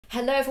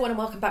Hello everyone and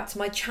welcome back to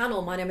my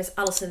channel. My name is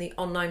Alison, the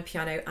online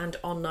piano and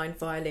online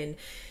violin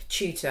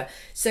tutor.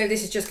 So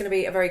this is just going to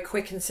be a very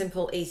quick and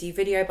simple, easy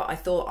video, but I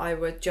thought I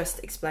would just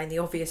explain the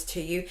obvious to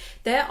you.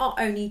 There are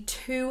only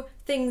two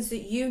things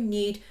that you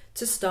need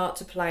to start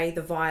to play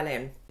the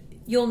violin.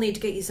 You'll need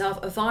to get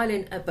yourself a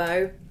violin, a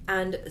bow,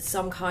 and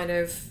some kind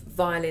of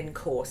violin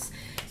course.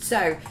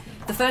 So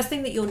the first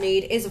thing that you'll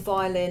need is a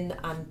violin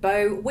and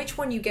bow. Which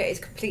one you get is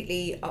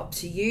completely up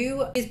to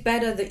you. It's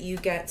better that you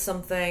get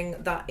something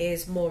that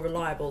is more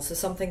reliable, so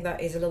something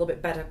that is a little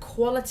bit better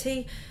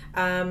quality.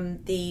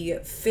 The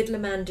Fiddler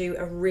Man do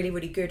a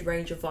really good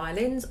range of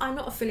violins. I'm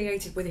not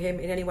affiliated with him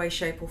in any way,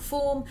 shape or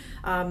form.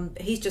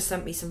 He's just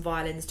sent me some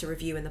violins to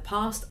review in the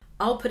past.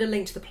 I'll put a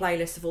link to the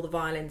playlist of all the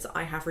violins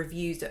I have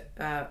reviewed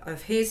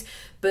of his,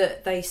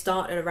 but they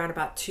start at around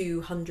about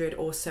 $200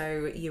 or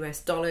so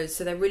US dollars,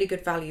 so they're really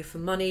good value for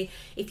money.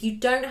 If you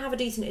don't have a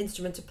decent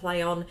instrument to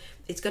play on,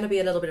 it's going to be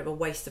a little bit of a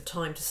waste of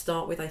time to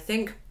start with, I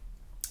think,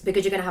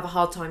 because you're going to have a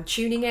hard time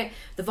tuning it.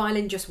 The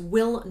violin just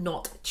will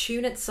not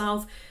tune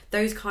itself.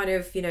 Those kind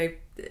of,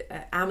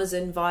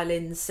 Amazon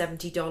violins,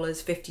 $70,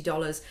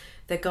 $50,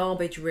 they're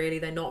garbage really.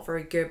 They're not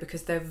very good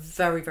because they're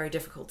very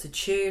difficult to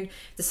tune.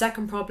 The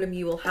second problem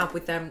you will have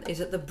with them is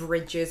that the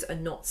bridges are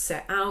not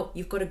set out.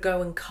 You've got to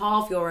go and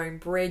carve your own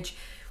bridge,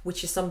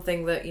 which is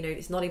something that,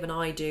 it's not even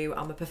I do.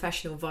 I'm a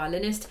professional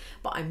violinist,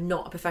 but I'm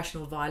not a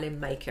professional violin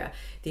maker.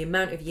 The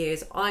amount of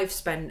years I've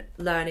spent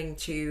learning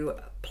to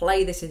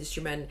play this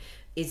instrument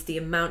is the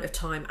amount of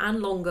time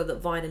and longer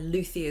that violin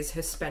luthiers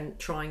have spent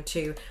trying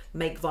to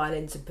make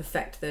violins and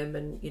perfect them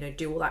and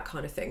do all that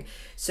kind of thing.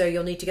 So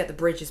you'll need to get the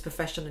bridges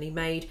professionally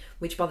made,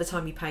 which by the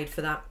time you paid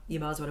for that, you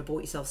might as well have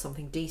bought yourself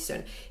something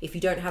decent. If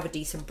you don't have a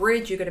decent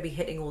bridge, you're going to be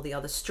hitting all the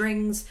other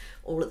strings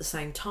all at the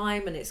same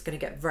time, and it's going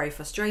to get very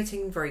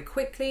frustrating very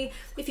quickly.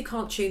 If you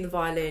can't tune the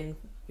violin,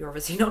 you're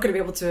obviously not going to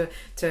be able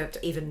to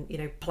even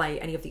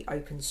play any of the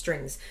open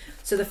strings.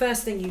 So the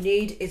first thing you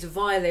need is a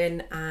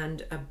violin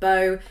and a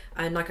bow,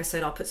 and like I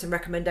said, I'll put some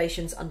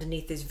recommendations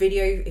underneath this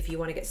video if you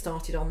want to get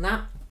started on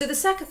that. So the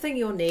second thing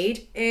you'll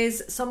need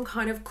is some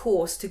kind of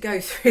course to go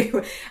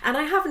through, and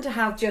I happen to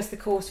have just the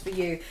course for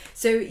you.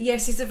 So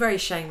yes, it's a very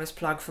shameless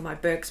plug for my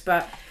books,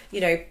 but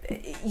you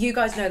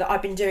guys know that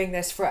I've been doing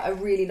this for a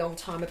really long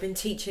time. I've been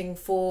teaching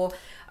for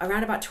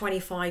around about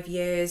 25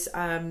 years.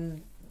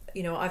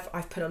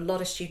 I've put a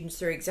lot of students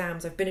through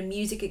exams. I've been a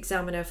music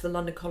examiner for the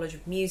London College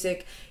of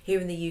Music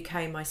here in the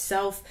UK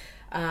myself.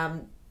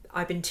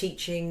 I've been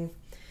teaching,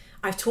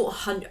 I've taught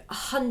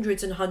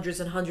hundreds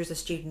of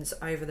students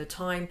over the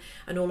time,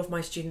 and all of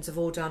my students have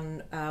all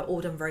done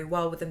very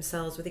well with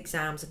themselves with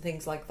exams and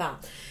things like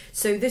that.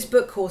 So this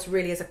book course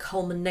really is a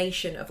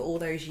culmination of all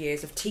those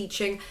years of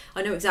teaching.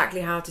 I know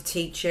exactly how to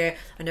teach it.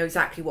 I know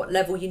exactly what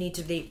level you need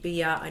to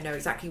be at. I know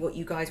exactly what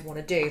you guys want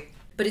to do.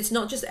 But it's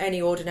not just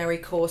any ordinary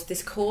course.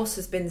 This course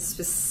has been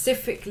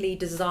specifically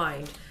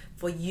designed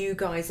for you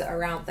guys that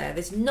are out there.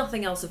 There's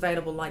nothing else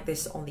available like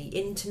this on the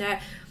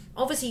internet.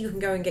 Obviously, you can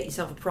go and get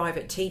yourself a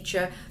private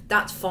teacher.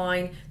 That's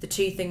fine. The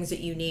two things that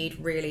you need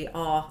really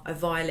are a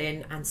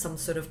violin and some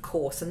sort of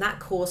course. And that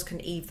course can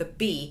either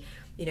be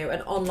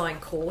an online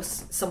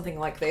course, something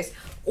like this,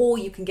 or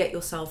you can get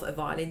yourself a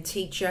violin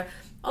teacher.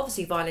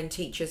 Obviously, violin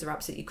teachers are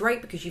absolutely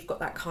great because you've got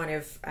that kind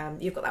of,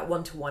 you've got that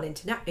one-to-one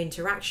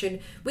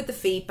interaction with the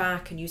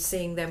feedback, and you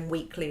seeing them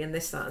weekly and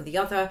this, that and the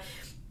other.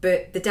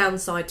 But the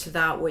downside to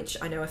that, which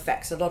I know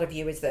affects a lot of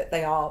you, is that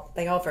they are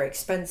very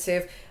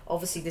expensive.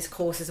 Obviously, this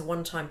course is a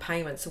one-time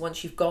payment. So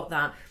once you've got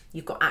that,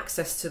 you've got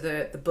access to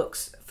the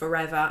books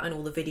forever and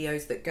all the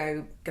videos that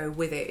go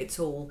with it. It's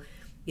all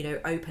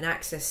open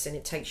access, and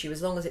it takes you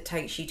as long as it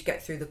takes you to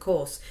get through the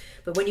course.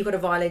 But when you've got a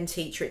violin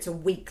teacher, it's a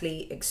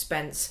weekly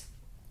expense.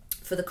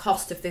 For the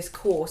cost of this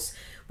course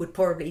would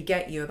probably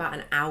get you about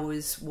an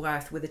hour's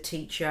worth with a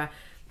teacher,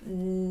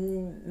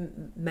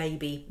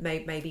 maybe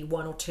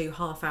 1 or 2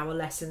 half-hour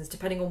lessons,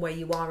 depending on where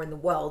you are in the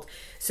world.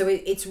 So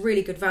it's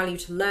really good value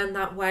to learn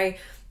that way.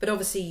 But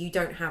obviously you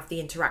don't have the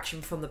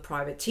interaction from the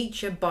private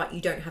teacher, but you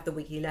don't have the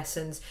weekly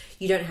lessons,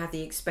 you don't have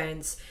the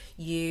expense,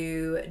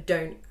 you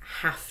don't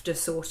have to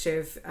sort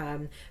of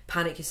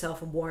panic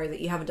yourself and worry that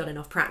you haven't done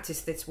enough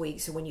practice this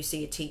week, so when you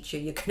see a teacher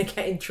you're going to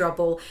get in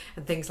trouble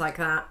and things like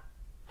that.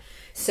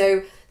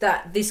 So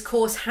that this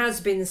course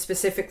has been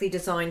specifically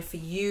designed for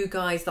you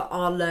guys that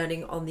are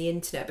learning on the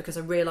internet, because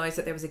I realised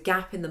that there was a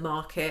gap in the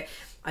market.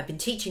 I've been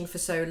teaching for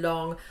so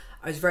long,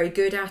 I was very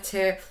good at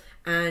it,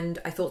 and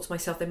I thought to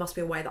myself, there must be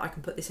a way that I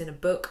can put this in a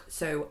book.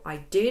 So I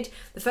did.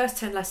 The first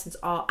 10 lessons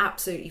are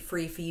absolutely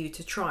free for you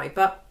to try,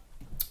 but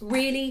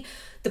really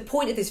the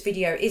point of this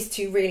video is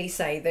to really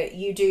say that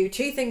you do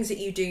two things that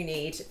you do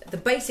need. The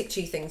basic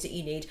two things that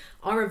you need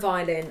are a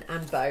violin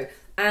and bow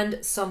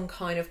and some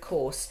kind of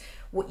course.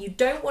 What you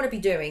don't want to be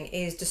doing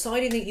is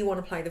deciding that you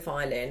want to play the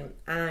violin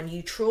and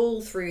you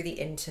trawl through the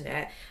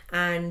internet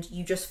and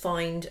you just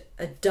find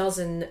a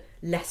dozen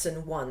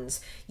lesson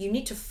ones. You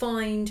need to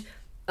find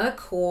a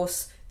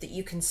course that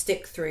you can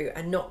stick through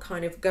and not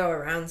kind of go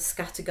around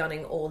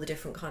scattergunning all the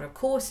different kind of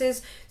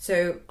courses.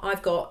 So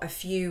I've got a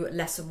few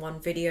lesson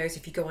 1 videos.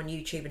 If you go on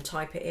YouTube and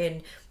type it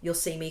in, you'll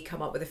see me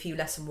come up with a few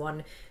lesson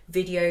 1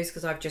 videos,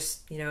 because I've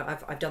just, you know,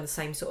 I've done the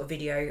same sort of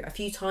video a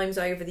few times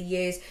over the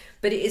years,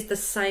 but it is the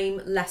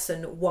same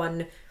lesson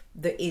 1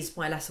 that is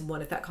my lesson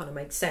 1, if that kind of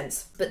makes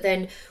sense. But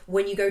then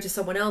when you go to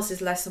someone else's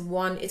lesson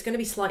 1, it's going to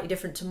be slightly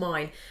different to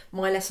mine.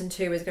 My lesson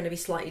 2 is going to be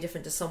slightly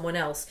different to someone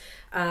else,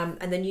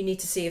 and then you need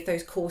to see if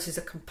those courses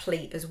are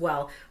complete as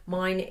well.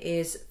 Mine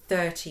is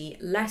 30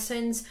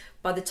 lessons.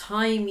 By the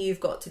time you've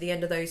got to the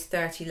end of those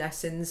 30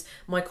 lessons,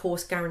 my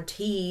course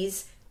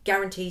guarantees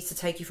to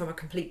take you from a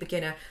complete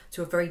beginner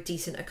to a very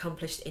decent,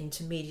 accomplished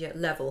intermediate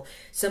level.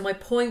 So my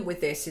point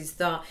with this is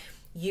that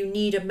you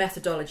need a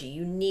methodology,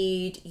 you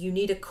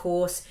need a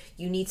course,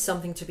 you need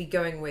something to be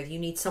going with, you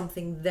need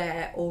something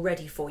there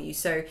already for you.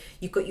 So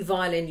you've got your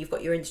violin, you've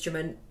got your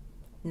instrument,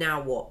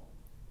 now what?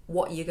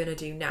 What are you going to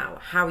do now?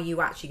 How are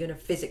you actually going to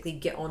physically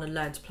get on and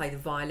learn to play the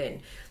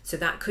violin? So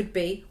that could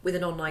be with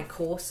an online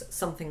course,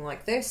 something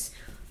like this,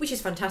 which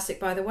is fantastic,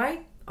 by the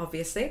way,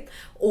 obviously,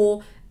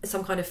 or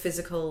some kind of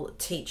physical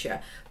teacher.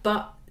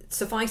 But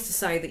suffice to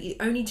say that the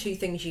only 2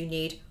 things you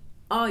need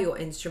are your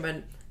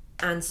instrument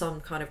and some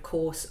kind of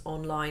course,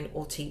 online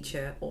or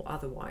teacher or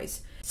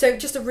otherwise. So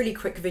just a really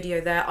quick video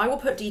there. I will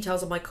put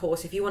details on my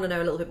course if you want to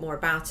know a little bit more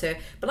about it.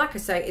 But like I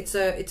say, it's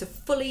a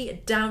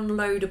fully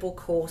downloadable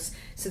course.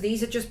 So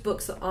these are just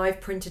books that I've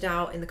printed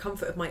out in the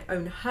comfort of my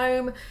own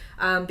home.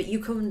 But you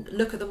can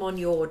look at them on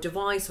your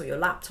device or your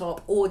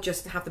laptop, or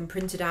just have them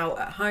printed out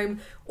at home,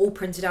 or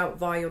printed out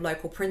via your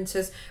local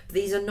printers. But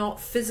these are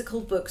not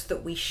physical books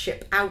that we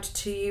ship out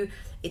to you.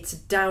 It's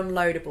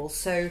downloadable.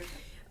 So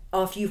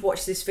after you've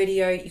watched this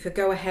video, you could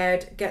go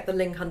ahead, get the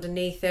link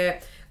underneath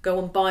it, go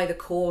and buy the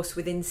course.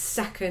 Within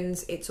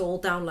seconds, it's all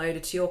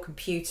downloaded to your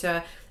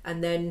computer,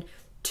 and then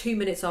 2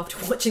 minutes after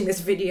watching this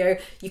video,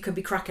 you can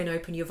be cracking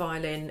open your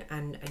violin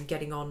and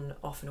getting on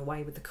off and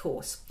away with the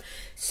course.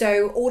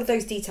 So all of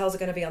those details are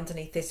going to be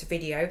underneath this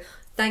video.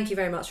 Thank you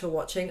very much for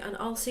watching, and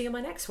I'll see you in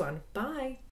my next one. Bye.